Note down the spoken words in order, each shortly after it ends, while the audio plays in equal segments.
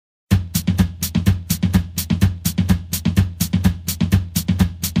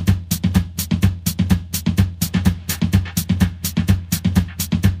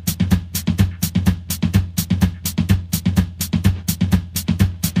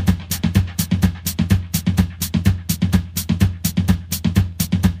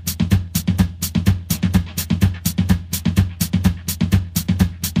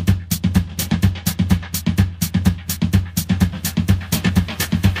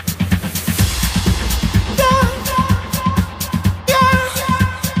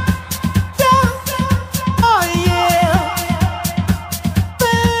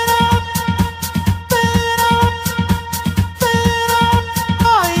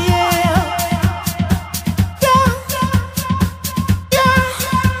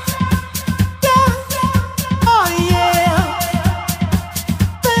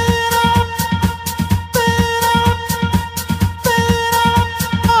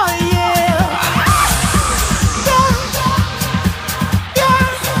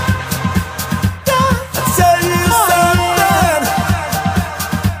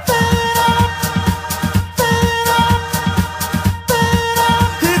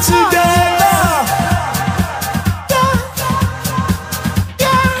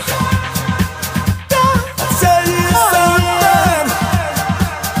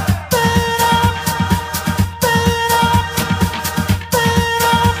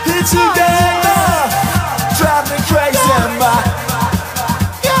together, drive me crazy, my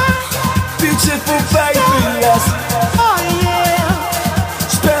beautiful baby, yes. Oh yeah.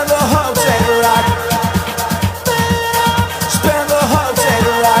 Spend the whole day right, spend the whole day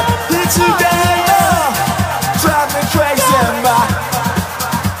right. Here together, drive me crazy, my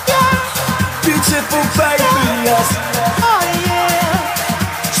beautiful baby, yes. Oh yeah.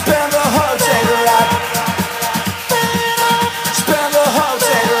 Spend the whole day right, spend the whole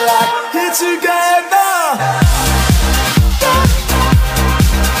day right. Here together.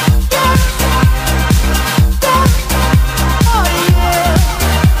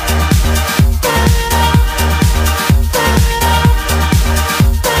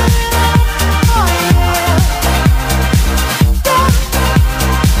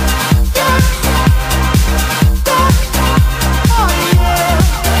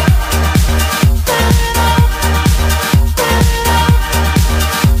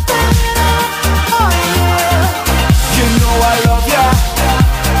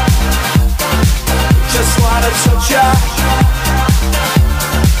 Touch ya,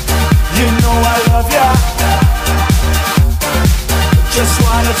 you know I love ya. Just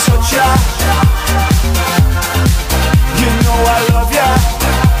wanna touch ya, you know I love ya.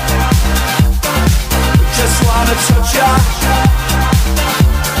 Just wanna touch ya,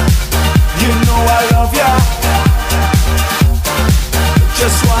 you know I love ya.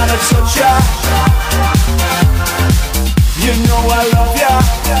 Just wanna touch ya, you know I love ya.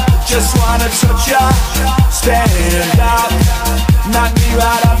 Just wanna touch ya. Stand up, knock me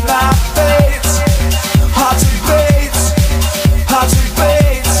right off my feet. Hard to beat, hard to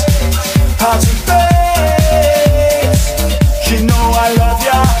beat, hard to beat. You know I love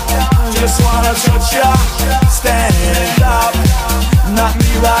ya, just wanna touch ya. Stand up, knock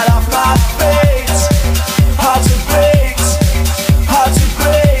me right off my feet. Hard to beat, hard to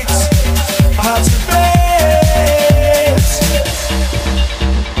beat, hard to beat.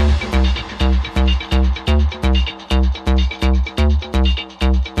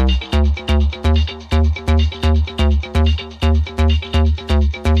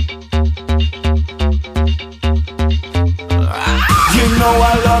 You know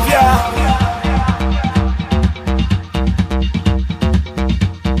I love ya.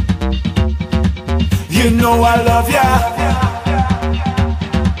 You know I love ya.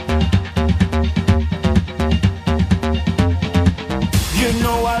 You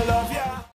know I love ya.